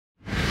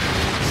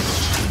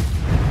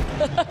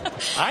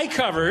I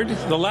covered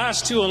the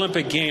last two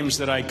Olympic Games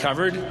that I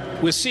covered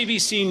with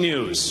CBC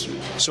News.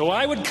 So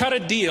I would cut a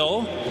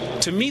deal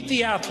to meet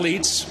the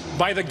athletes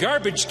by the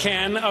garbage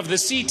can of the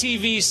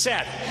CTV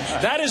set.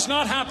 That is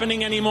not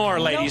happening anymore,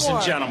 ladies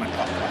and gentlemen.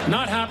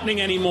 Not happening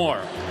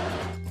anymore.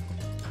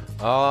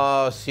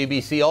 Oh,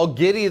 CBC all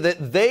giddy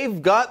that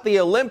they've got the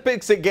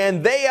Olympics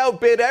again. They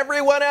outbid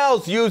everyone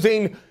else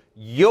using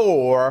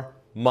your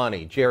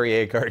money. Jerry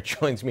Agard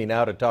joins me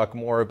now to talk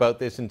more about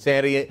this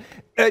insanity.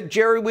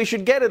 Jerry, we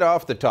should get it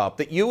off the top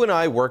that you and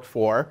I worked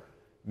for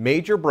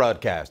major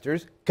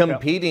broadcasters,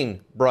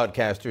 competing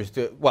broadcasters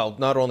to, well,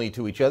 not only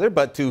to each other,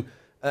 but to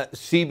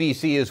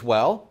CBC as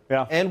well.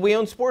 Yeah. And we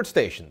own sports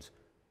stations.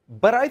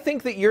 But I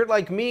think that you're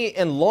like me,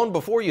 and long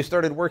before you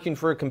started working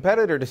for a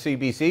competitor to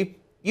CBC,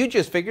 you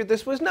just figured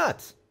this was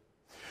nuts.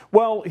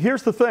 Well,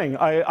 here's the thing.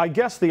 I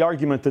guess the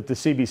argument that the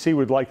CBC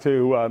would like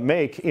to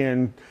make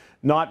in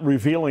not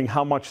revealing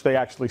how much they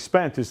actually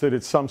spent is that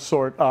it's some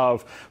sort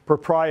of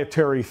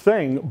proprietary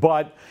thing.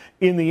 But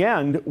in the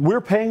end,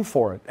 we're paying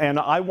for it. And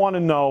I want to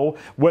know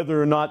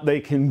whether or not they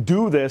can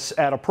do this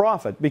at a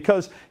profit.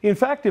 Because, in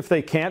fact, if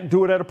they can't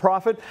do it at a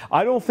profit,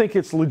 I don't think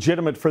it's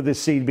legitimate for the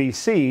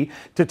CBC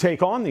to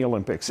take on the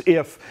Olympics.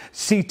 If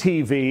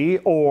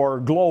CTV or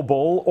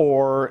Global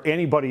or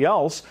anybody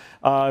else,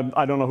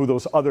 I don't know who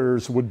those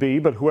others would be,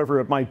 but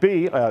whoever it might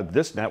be,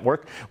 this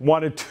network,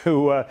 wanted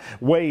to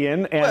weigh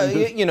in. And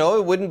well, you know,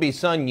 it wouldn't be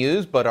Sun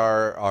News, but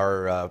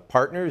our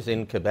partners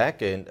in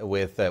Quebec and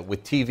with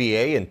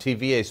TVA and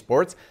TVA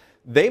Sports,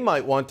 they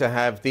might want to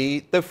have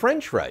the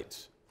French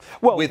rights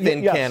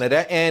within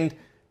Canada. And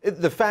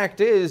the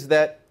fact is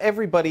that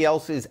everybody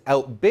else is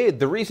outbid.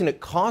 The reason it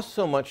costs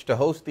so much to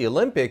host the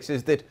Olympics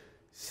is that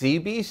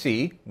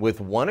CBC,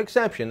 with one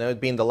exception, that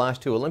being the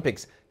last two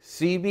Olympics,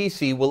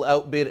 CBC will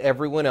outbid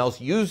everyone else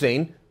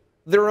using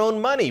their own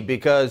money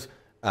because,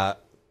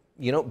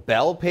 you know,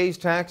 Bell pays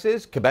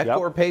taxes,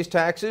 Quebecor pays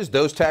taxes,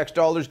 those tax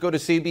dollars go to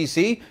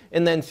CBC,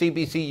 and then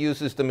CBC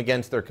uses them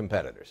against their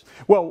competitors.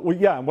 Well,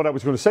 yeah, and what I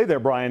was going to say there,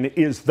 Brian,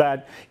 is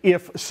that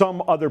if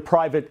some other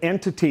private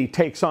entity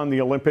takes on the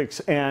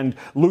Olympics and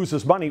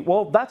loses money,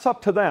 well, that's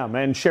up to them,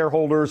 and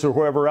shareholders or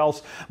whoever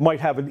else might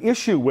have an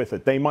issue with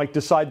it. They might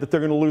decide that they're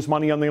going to lose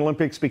money on the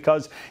Olympics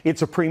because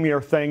it's a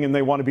premier thing and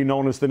they want to be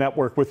known as the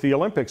network with the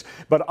Olympics.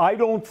 But I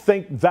don't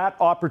think that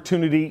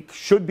opportunity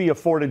should be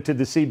afforded to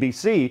the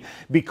CBC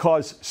because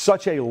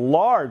such a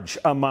large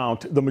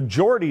amount, the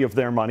majority of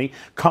their money,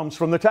 comes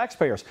from the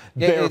taxpayers.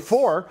 Yeah,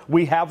 therefore,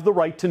 we have the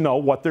right to know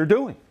what they're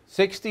doing.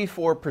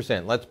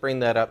 64%, let's bring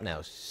that up now.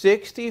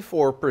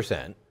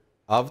 64%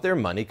 of their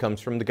money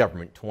comes from the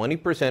government,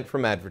 20%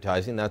 from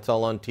advertising, that's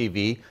all on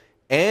TV,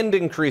 and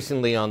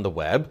increasingly on the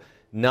web.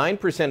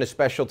 9% of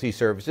specialty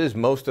services,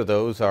 most of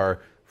those are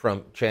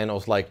from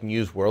channels like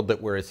News World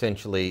that were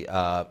essentially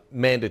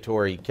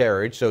mandatory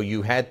carriage, so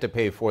you had to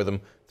pay for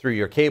them through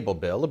your cable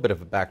bill, a bit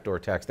of a backdoor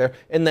tax there,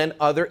 and then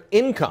other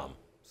income,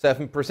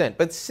 7%.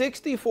 But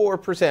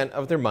 64%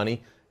 of their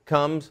money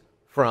comes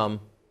from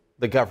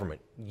the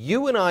government.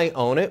 You and I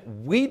own it.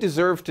 We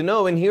deserve to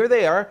know, and here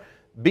they are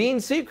being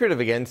secretive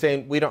again,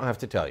 saying we don't have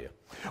to tell you.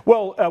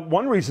 Well,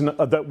 one reason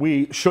that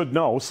we should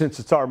know, since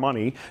it's our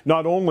money,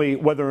 not only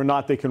whether or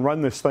not they can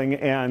run this thing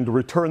and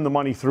return the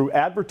money through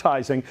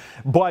advertising,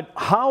 but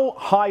how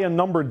high a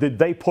number did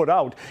they put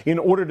out in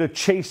order to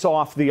chase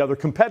off the other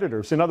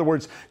competitors? In other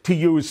words, to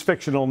use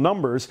fictional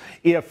numbers,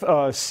 if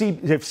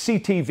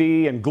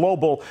CTV and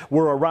Global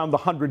were around the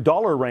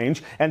 $100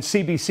 range and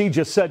CBC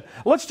just said,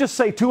 let's just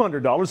say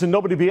 $200 and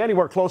nobody be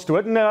anywhere close to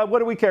it, and what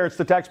do we care? It's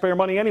the taxpayer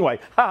money anyway.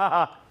 Ha ha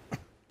ha.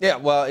 Yeah,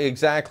 well,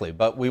 exactly,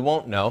 but we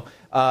won't know.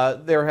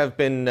 There have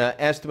been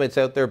estimates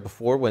out there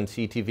before when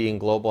CTV and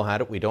Global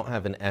had it. We don't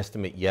have an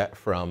estimate yet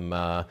from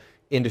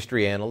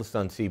industry analysts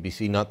on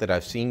CBC, not that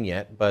I've seen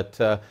yet, but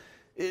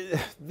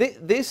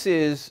this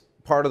is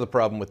part of the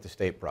problem with the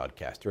state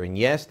broadcaster. And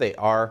yes, they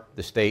are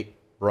the state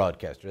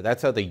broadcaster.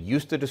 That's how they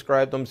used to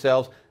describe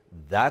themselves.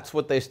 That's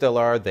what they still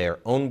are. They are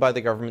owned by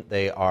the government.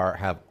 They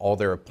have all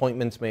their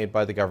appointments made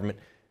by the government.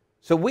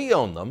 So we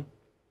own them.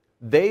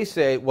 They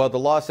say, well, the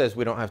law says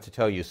we don't have to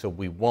tell you, so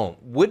we won't.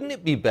 Wouldn't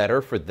it be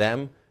better for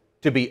them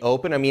to be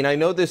open? I mean, I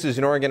know this is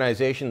an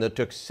organization that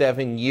took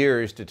 7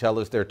 years to tell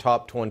us their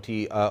top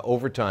 20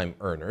 overtime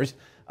earners,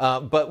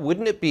 but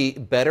wouldn't it be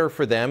better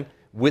for them,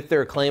 with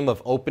their claim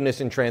of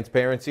openness and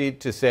transparency,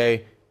 to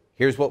say,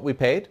 here's what we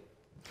paid?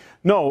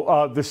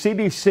 No, the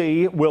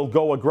CBC will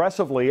go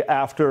aggressively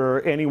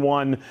after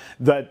anyone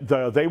that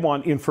they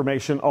want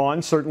information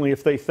on. Certainly,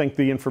 if they think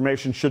the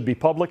information should be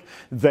public,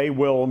 they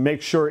will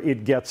make sure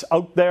it gets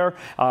out there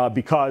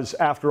because,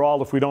 after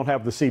all, if we don't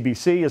have the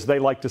CBC, as they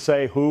like to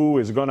say, who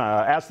is going to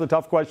ask the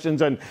tough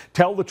questions and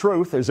tell the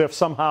truth, as if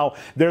somehow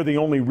they're the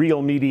only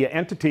real media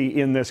entity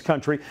in this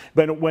country.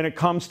 But when it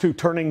comes to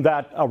turning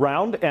that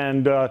around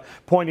and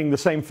pointing the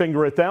same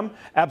finger at them,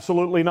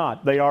 absolutely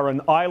not. They are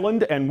an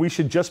island, and we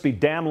should just be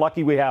damn lucky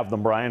we have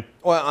them, Brian.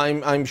 Well,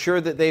 I'm sure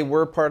that they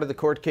were part of the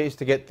court case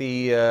to get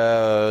the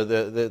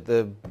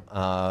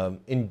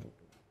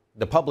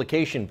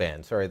publication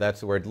ban. Sorry,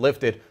 that's the word,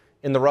 lifted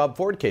in the Rob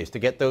Ford case to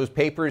get those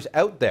papers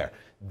out there.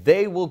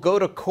 They will go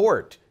to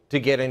court to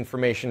get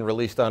information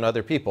released on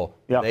other people.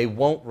 Yeah. They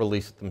won't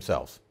release it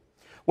themselves.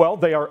 Well,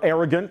 they are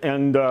arrogant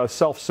and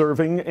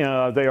self-serving.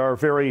 They are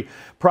very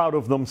proud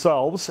of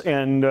themselves.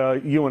 And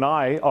you and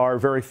I are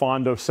very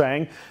fond of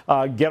saying,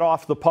 get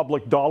off the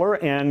public dollar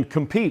and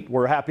compete.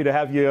 We're happy to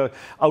have you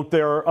out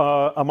there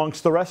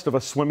amongst the rest of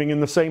us swimming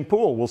in the same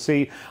pool. We'll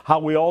see how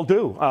we all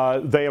do.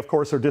 They, of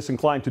course, are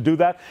disinclined to do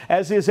that,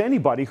 as is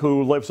anybody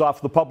who lives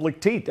off the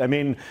public teat. I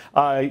mean,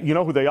 you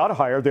know who they ought to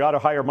hire? They ought to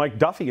hire Mike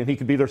Duffy, and he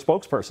could be their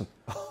spokesperson.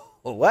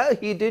 Well,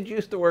 he did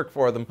used to work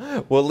for them.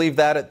 We'll leave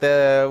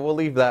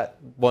that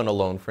one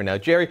alone for now.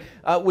 Jerry,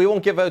 we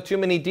won't give out too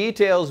many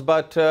details,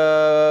 but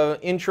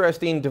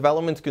interesting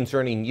developments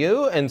concerning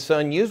you and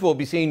Sun News. We'll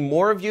be seeing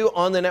more of you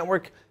on the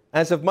network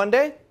as of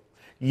Monday?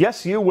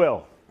 Yes, you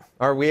will.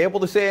 Are we able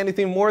to say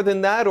anything more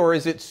than that, or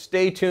is it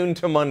stay tuned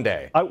to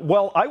Monday?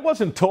 Well, I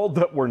wasn't told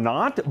that we're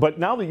not, but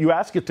now that you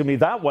ask it to me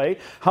that way,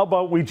 how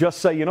about we just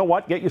say, you know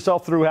what, get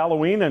yourself through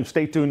Halloween and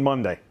stay tuned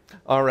Monday.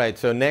 All right,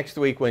 so next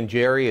week when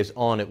Jerry is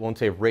on, it won't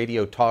say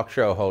radio talk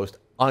show host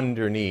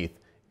underneath.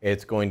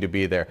 It's going to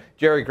be there.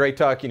 Jerry, great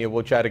talking to you.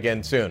 We'll chat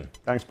again soon.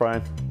 Thanks,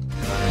 Brian.